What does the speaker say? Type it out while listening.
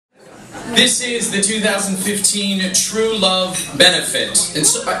This is the 2015 TRU Love Benefit. And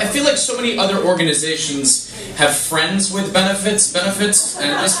so, I feel like so many other organizations have friends with benefits,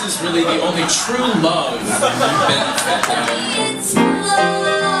 and this is really the only true love benefit.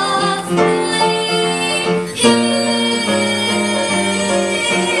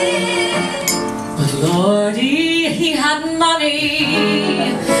 But Lordy, he had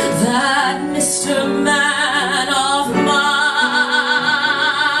money, that Mr. Man of mine.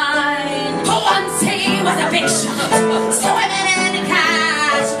 Once he was a big shot, swimming in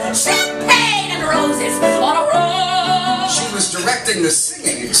cash, champagne and roses on a road. She was directing the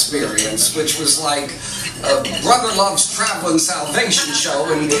singing experience, which was like Brother Love's Traveling Salvation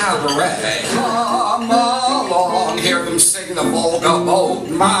show in cabaret. Come along, hear them sing the Volga Boat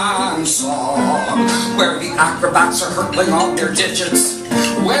Man song, where the acrobats are hurtling on their digits,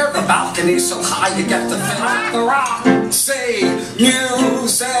 where the balcony's so high you get to feel like the rock. Say,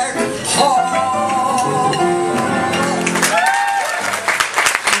 music hall.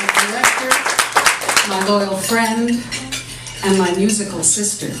 My director, my loyal friend, and my musical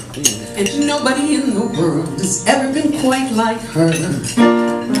sister. And nobody in the world has ever been quite like her.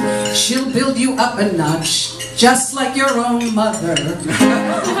 She'll build you up a notch, just like your own mother.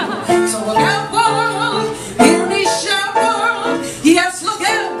 So look out, world, hear me shout, world. Yes, look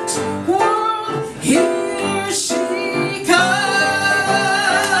out, world, here she comes.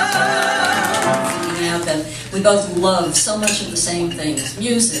 And we both love so much of the same things,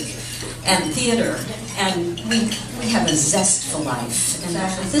 music and theater, and we have a zest for life. And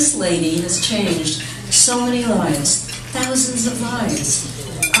this lady has changed so many lives, thousands of lives.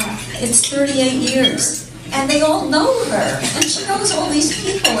 It's 38 years, and they all know her, and she knows all these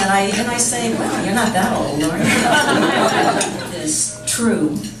people. And I say, well, you're not that old, are you? This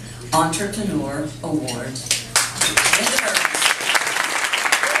TRU Entrepreneur Award.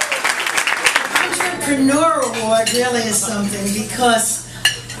 Entrepreneur Award really is something, because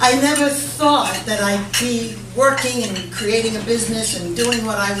I never thought that I'd be working and creating a business and doing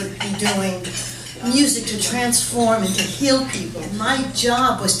what I would be doing, music to transform and to heal people. My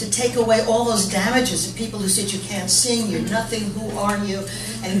job was to take away all those damages of people who said you can't sing, you're nothing, who are you,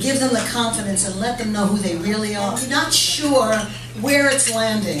 and give them the confidence and let them know who they really are. You're not sure where it's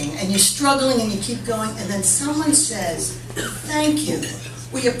landing, and you're struggling and you keep going, and then someone says, thank you.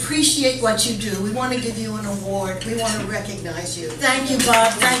 We appreciate what you do. We want to give you an award. We want to recognize you. Thank you,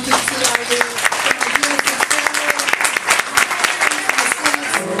 Bob. Thank you, TRU.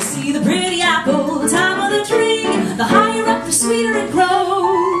 See the pretty apples.